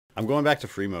I'm going back to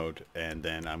free mode, and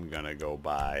then I'm gonna go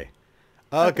buy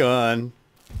a gun.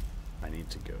 I need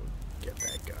to go get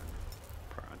that gun.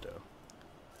 Pronto.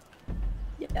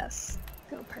 Yes.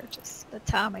 Go purchase the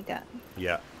Tommy gun.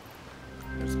 Yeah.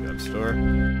 There's a gun store.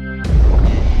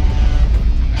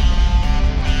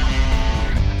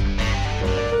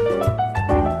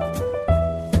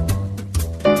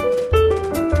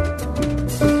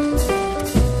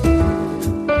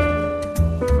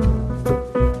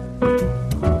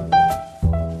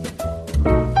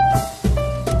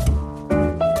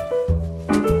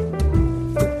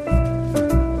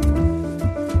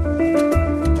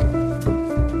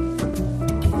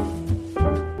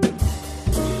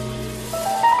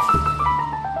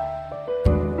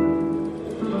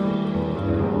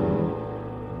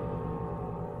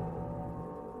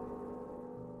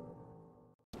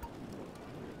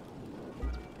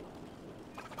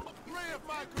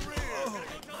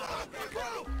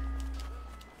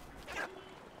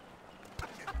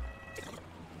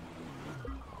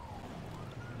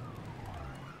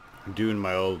 I'm doing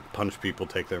my old punch people,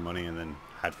 take their money, and then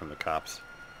hide from the cops.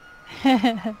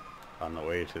 On the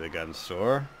way to the gun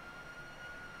store.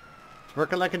 It's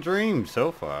working like a dream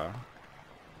so far.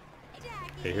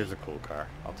 Hey, here's a cool car.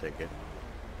 I'll take it.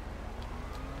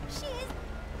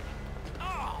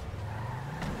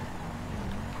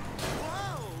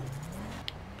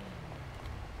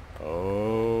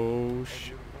 Oh,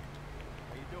 shit.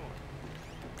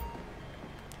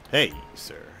 Hey,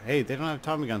 sir. Hey, they don't have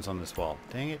Tommy guns on this wall.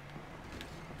 Dang it.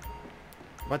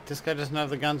 What? This guy doesn't have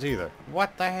the guns either.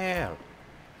 What the hell?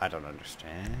 I don't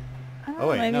understand. Oh,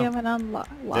 wait, maybe no. I haven't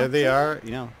unlocked. There they are.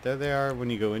 You know, there they are when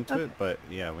you go into it. But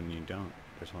yeah, when you don't,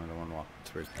 there's only the one walk.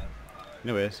 It's weird.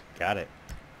 Anyways, got it.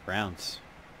 Rounds.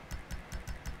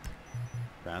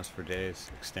 Rounds for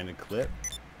days. Extended clip.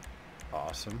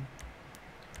 Awesome.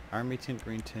 Army tint,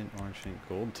 green tint, orange tint,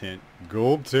 gold tint.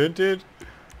 Gold tinted?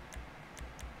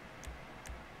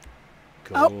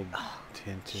 Gold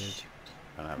tinted.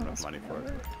 I don't have enough money for it.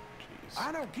 But jeez.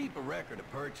 I don't keep a record of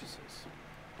purchases.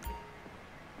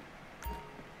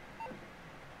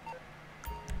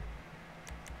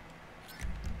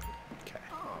 Okay.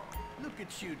 Oh, look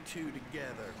at you two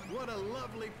together. What a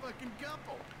lovely fucking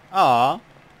couple. Aw.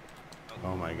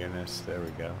 Oh my goodness. There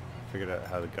we go. Figured out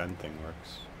how the gun thing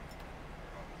works.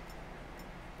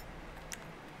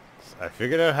 I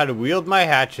figured out how to wield my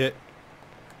hatchet.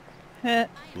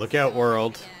 Look out,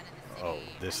 world. Oh,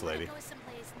 this lady.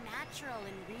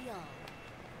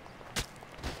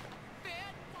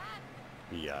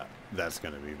 Yeah, that's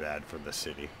gonna be bad for the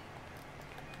city.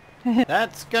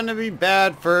 That's gonna be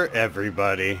bad for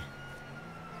everybody.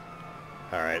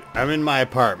 Alright, I'm in my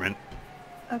apartment.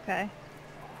 Okay.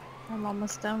 I'm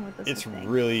almost done with this. It's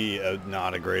really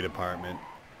not a great apartment.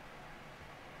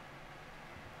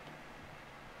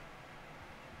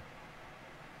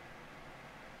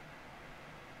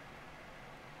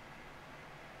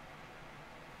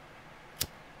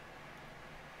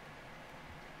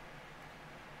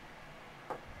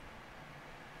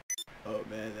 Oh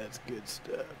man, that's good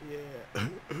stuff, yeah.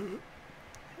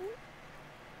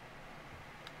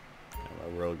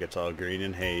 My world gets all green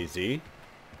and hazy.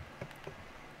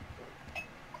 I'll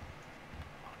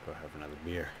go have another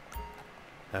beer.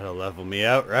 That'll level me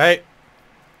out, right?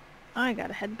 I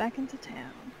gotta head back into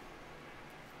town.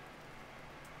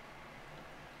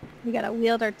 We gotta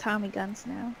wield our Tommy guns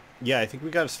now. Yeah, I think we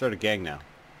gotta start a gang now.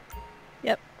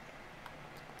 Yep.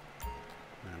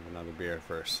 I'll have another beer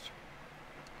first.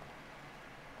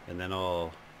 And then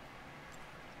I'll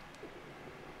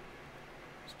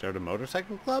start a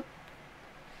motorcycle club?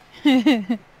 I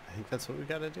think that's what we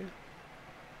gotta do.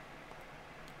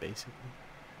 Basically.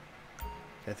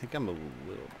 I think I'm a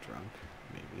little drunk,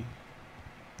 maybe.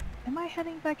 Am I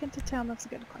heading back into town? That's a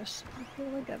good question. I feel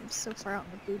like I'm so far out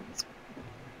in the booties.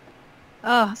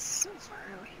 Oh, so far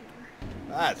out here.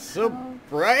 Ah, it's so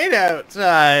bright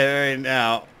outside right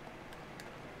now.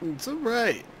 It's so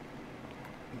bright.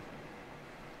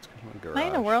 Am I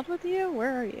in a world with you?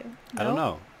 Where are you? I don't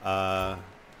know. I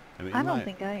mean, I don't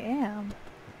think I am.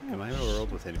 Am I in a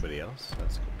world with anybody else?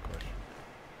 That's a good question.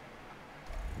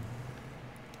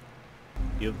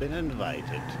 You've been invited.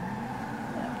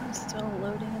 Yeah, I'm still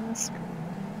loading in the screen.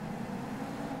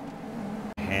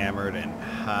 Hammered and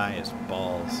high as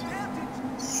balls.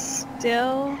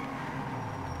 Still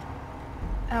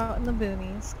out in the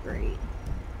boonies. Great.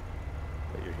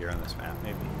 But you're here on this map,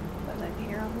 maybe? But I'm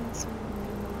here on this one.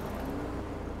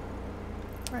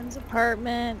 Friend's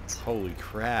apartment. Holy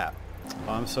crap.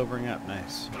 Oh, I'm sobering up.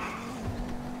 Nice.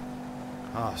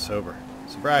 Oh, sober.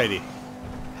 Sobriety.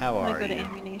 How are you? I go to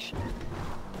ammunition.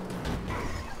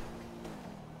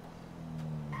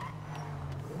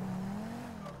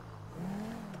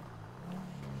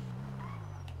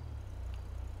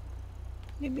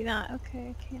 Maybe not. Okay,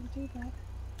 I can't do that.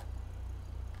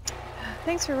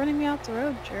 Thanks for running me off the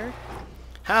road, jerk.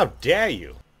 How dare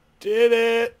you? Did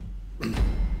it!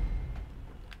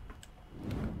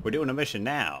 We're doing a mission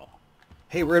now.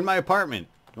 Hey, we're in my apartment.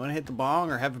 You want to hit the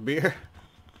bong or have a beer?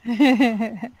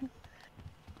 Beer's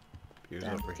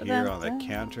over here on the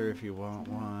counter if you want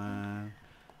one.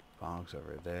 Bong's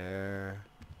over there.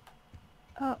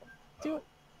 Oh, do it.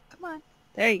 Come on.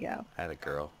 There you go. Had a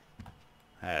girl.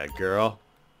 Had a girl.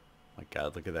 My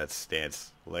God, look at that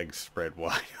stance. Legs spread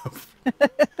wide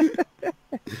open.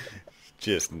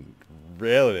 Just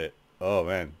railing it. Oh,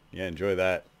 man. Yeah, enjoy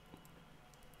that.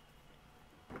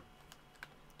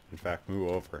 In fact,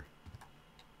 move over.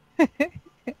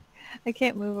 I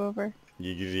can't move over.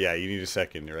 Yeah, you need a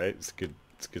second, right? It's good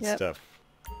stuff.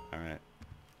 All right.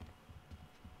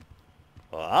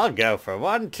 Well, I'll go for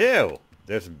one, too.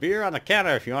 There's beer on the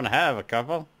counter if you want to have a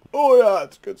couple. Oh, yeah,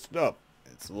 it's good stuff.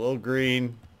 It's a little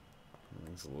green.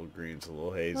 It's a little green. It's a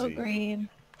little hazy. A little green.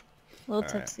 A little All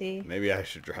tipsy. Right. Maybe I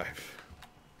should drive.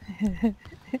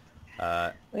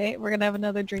 Wait, we're going to have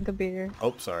another drink of beer.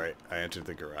 Oh, sorry. I entered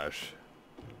the garage.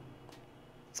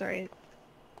 Sorry.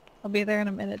 I'll be there in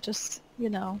a minute. Just, you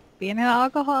know, being an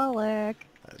alcoholic.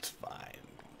 That's fine.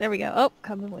 There we go. Oh,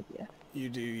 coming with you. You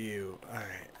do you. All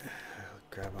right.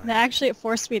 Grab my... No, actually, it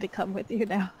forced me to come with you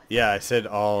now. Yeah, I said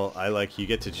you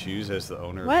get to choose as the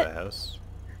owner What? of the house.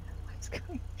 What's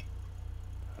going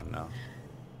I don't know.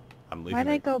 I'm leaving. Why'd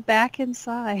I go back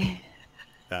inside?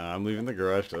 I'm leaving the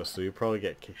garage though, so you'll probably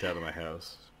get kicked out of my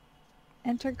house.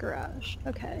 Enter garage.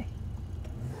 Okay.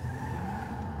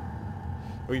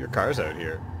 Oh, your car's out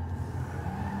here.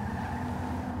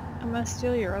 I'm gonna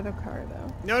steal your other car,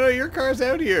 though. No, your car's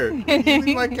out here.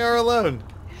 Leave my car alone.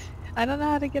 I don't know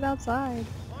how to get outside.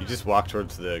 You just walk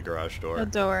towards the garage door. The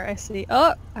door, I see.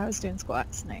 Oh, I was doing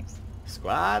squats. Nice.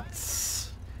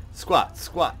 Squats. Squat,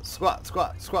 squat, squat,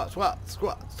 squat, squat, squat,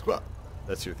 squat, squat.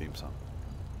 That's your theme song.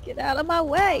 Get out of my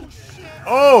way.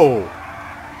 Oh!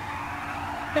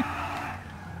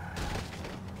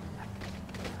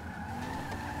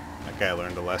 That guy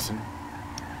learned a lesson.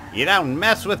 You don't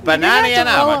mess with banana and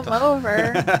roll him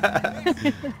over.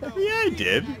 Yeah, I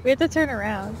did. We have to turn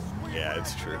around. Yeah,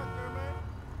 it's true.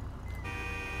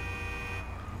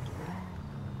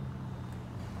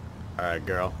 Alright,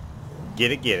 girl.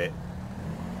 Get it, get it.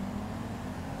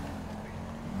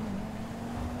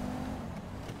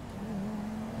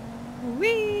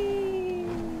 Whee!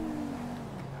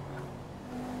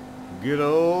 Good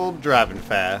old driving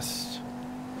fast.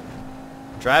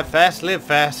 Drive fast, live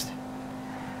fast.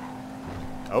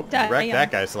 Oh, wrecked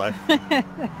that guy's life.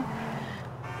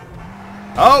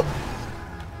 Oh!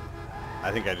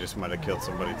 I think I just might have killed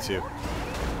somebody too.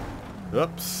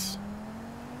 Oops.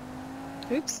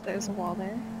 Oops, there's a wall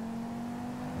there.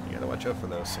 You gotta watch out for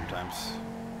those sometimes.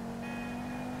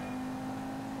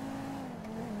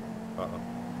 Uh-oh.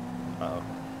 Uh-oh.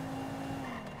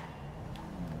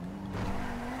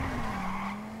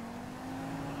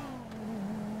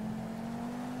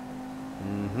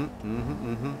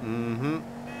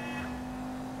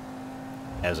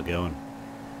 How's it going?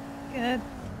 Good.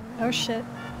 Oh shit.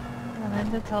 I'm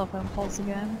in the telephone poles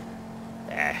again.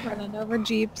 Running over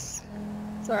jeeps.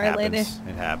 Sorry, lady.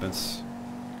 It happens.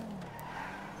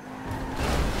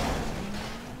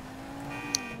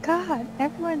 God,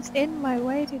 everyone's in my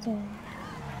way today.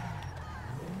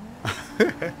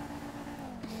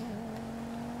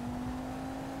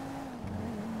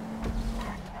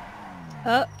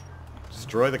 Oh.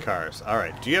 Destroy the cars.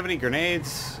 Alright, do you have any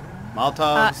grenades?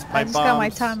 Molotovs? Pipe I just bombs? got my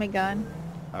Tommy gun.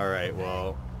 Alright,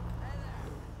 well...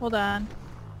 Hold on.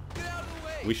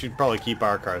 We should probably keep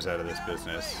our cars out of this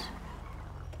business.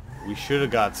 We should have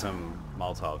got some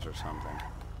Molotovs or something.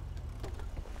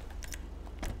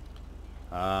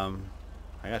 I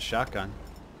got shotgun.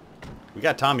 We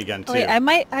got Tommy gun too. Oh, wait, I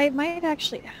might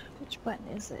actually... Which button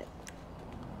is it?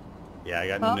 Yeah, I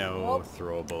got no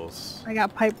throwables. I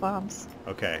got pipe bombs.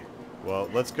 Okay. Well,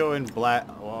 let's go in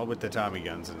with the Tommy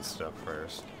guns and stuff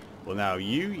first. Well, now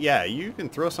you can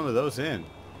throw some of those in.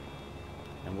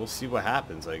 And we'll see what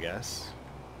happens, I guess.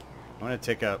 I'm going to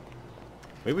take up...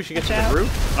 Maybe we should get to the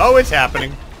roof? Oh, it's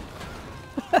happening.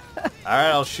 Alright,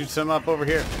 I'll shoot some up over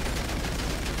here.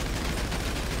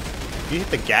 If you hit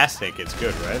the gas tank, it's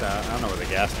good, right? I don't know where the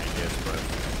gas tank is, but...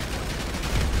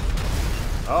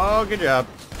 Oh, good job.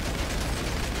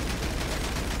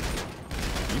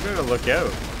 You better look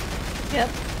out. Yep.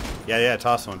 Yeah,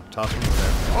 toss one. Toss one over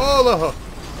there. Oh, look.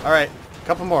 Alright, a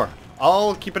couple more.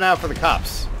 I'll keep an eye out for the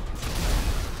cops.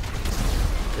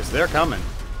 Because they're coming.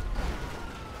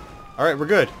 Alright, we're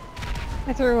good.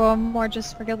 I threw one more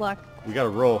just for good luck. We gotta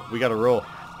roll. We gotta roll.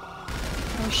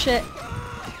 Oh shit.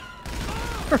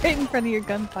 Right in front of your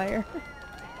gunfire.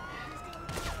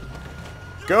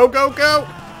 Go, go, go!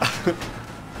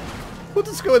 We'll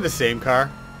just go in the same car.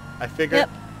 I figure. Yep.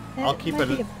 I'll keep might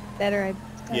it. be a better idea.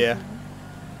 Yeah.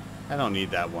 I don't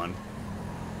need that one.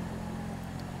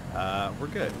 We're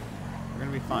good. We're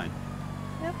gonna be fine.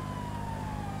 Yep.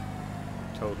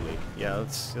 Totally. Yeah,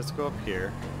 let's go up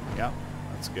here. Yep,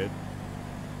 that's good.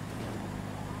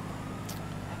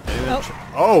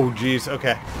 Oh, jeez.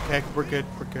 Okay. Okay, we're good.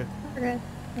 We're good. We're good.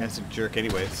 Guy's a jerk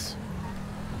anyways.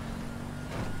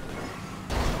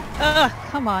 Ugh,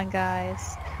 come on,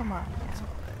 guys. Come on.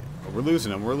 Oh, we're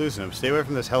losing him. We're losing him. Stay away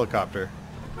from this helicopter.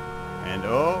 And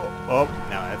no,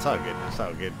 that's all good. That's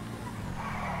all good.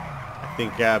 I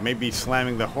think maybe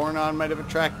slamming the horn on might have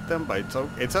attracted them, but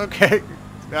it's okay.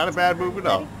 It's not a bad move at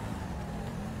all.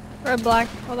 Red block.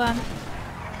 Hold on.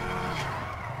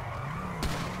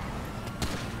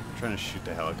 I'm trying to shoot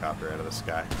the helicopter out of the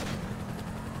sky.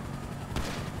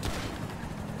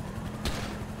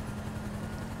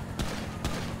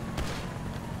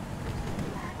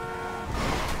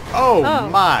 Oh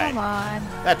my! Come on.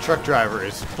 That truck driver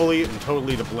is fully and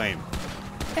totally to blame.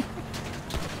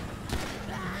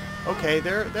 Okay,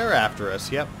 they're after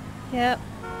us. Yep. Yep.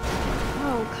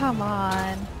 Oh, come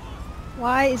on.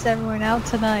 Why is everyone out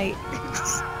tonight?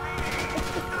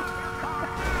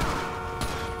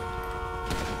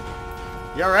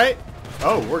 You all right?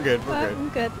 Oh, we're good. We're good. I'm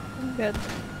good. I'm good.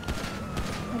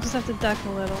 I just have to duck a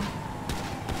little.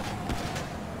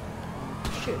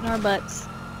 Shooting our butts.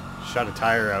 Shot a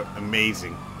tire out.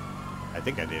 Amazing. I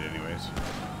think I did anyways.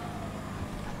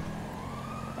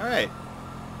 Alright.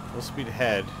 Full speed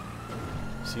ahead.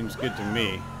 Seems good to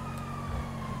me.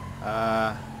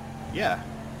 Yeah.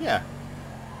 Yeah.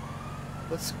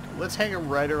 Let's hang a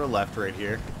right or a left right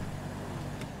here.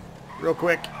 Real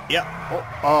quick. Yep.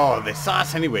 Oh, they saw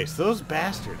us anyways. Those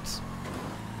bastards.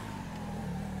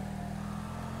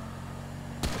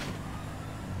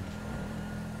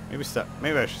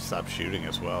 Maybe I should stop shooting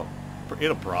as well.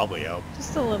 It'll probably help.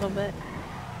 Just a little bit.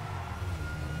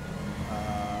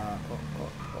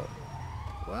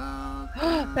 Well,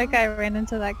 That guy ran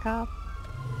into that cop.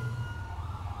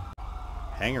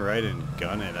 hang a right and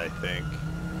gun it, I think.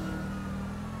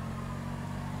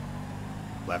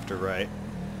 Left or right?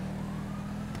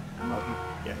 Oh,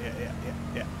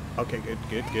 yeah. Okay,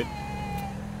 good. Go.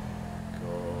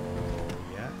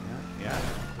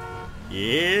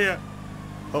 Yeah.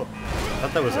 Oh, I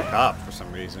thought that was a cop for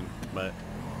some reason, but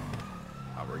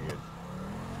we're good.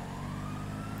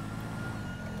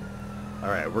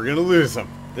 Alright, we're gonna lose them.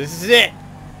 This is it!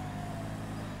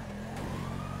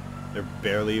 They're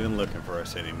barely even looking for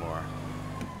us anymore.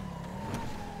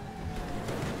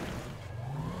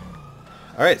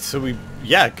 Alright, so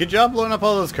good job blowing up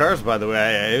all those cars, by the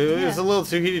way. It was a little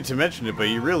too heated to mention it, but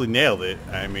you really nailed it.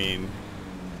 I mean,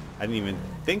 I didn't even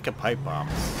think of pipe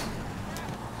bombs.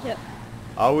 Yep.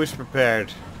 Always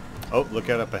prepared. Oh, look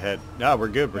out up ahead. No, we're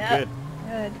good. We're good.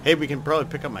 Good. Hey, we can probably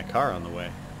pick up my car on the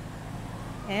way.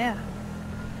 Yeah.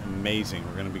 Amazing.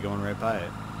 We're going to be going right by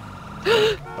it.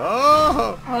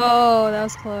 Oh! Oh, that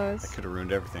was close. That could have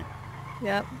ruined everything.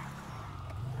 Yep.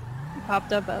 He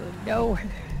popped up out of nowhere.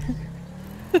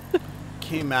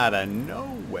 Came out of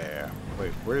nowhere.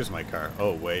 Wait, where's my car?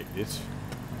 Oh, wait. It's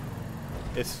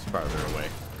farther away.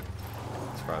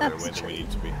 It's farther away than we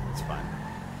need to be. It's fine.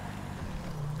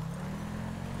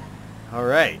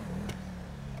 Alright.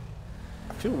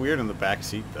 I feel weird in the back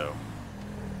seat, though.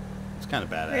 It's kind of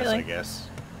badass, Really? I guess.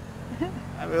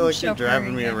 I feel like you're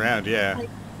driving me around, yeah. Like,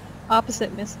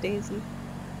 opposite Miss Daisy.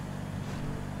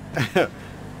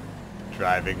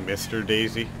 Driving Mr.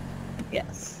 Daisy.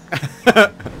 Yes.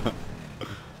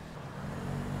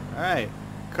 Alright.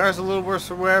 Car's a little worse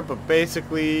for wear, but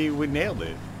basically we nailed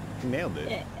it. We nailed it.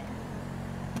 Yeah.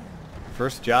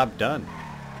 First job done.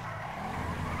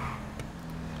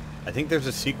 I think there's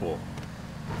a sequel.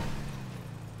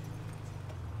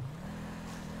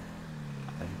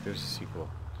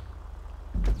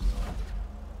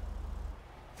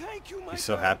 Thank you, my He's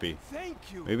so friend. happy. Thank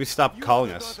you. Maybe stop You're calling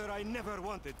the us. daughter I never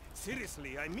wanted.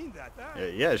 Seriously, I mean that.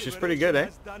 Yeah, she's pretty good, eh?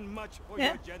 Has done much for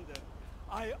Yeah. your gender.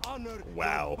 I honor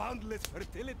Wow. your boundless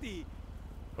fertility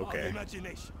Okay. of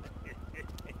imagination.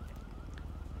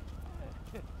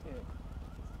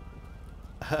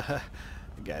 The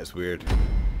guy's weird.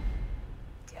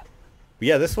 Yep. But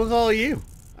yeah, this one's all you.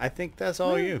 I think that's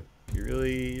all you. You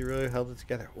really held it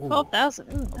together. Ooh, 12,000.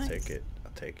 Ooh, I'll nice. take it.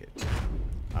 I'll take it.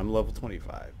 I'm level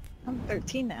 25. I'm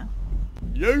 13 now.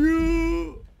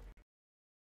 Yeah.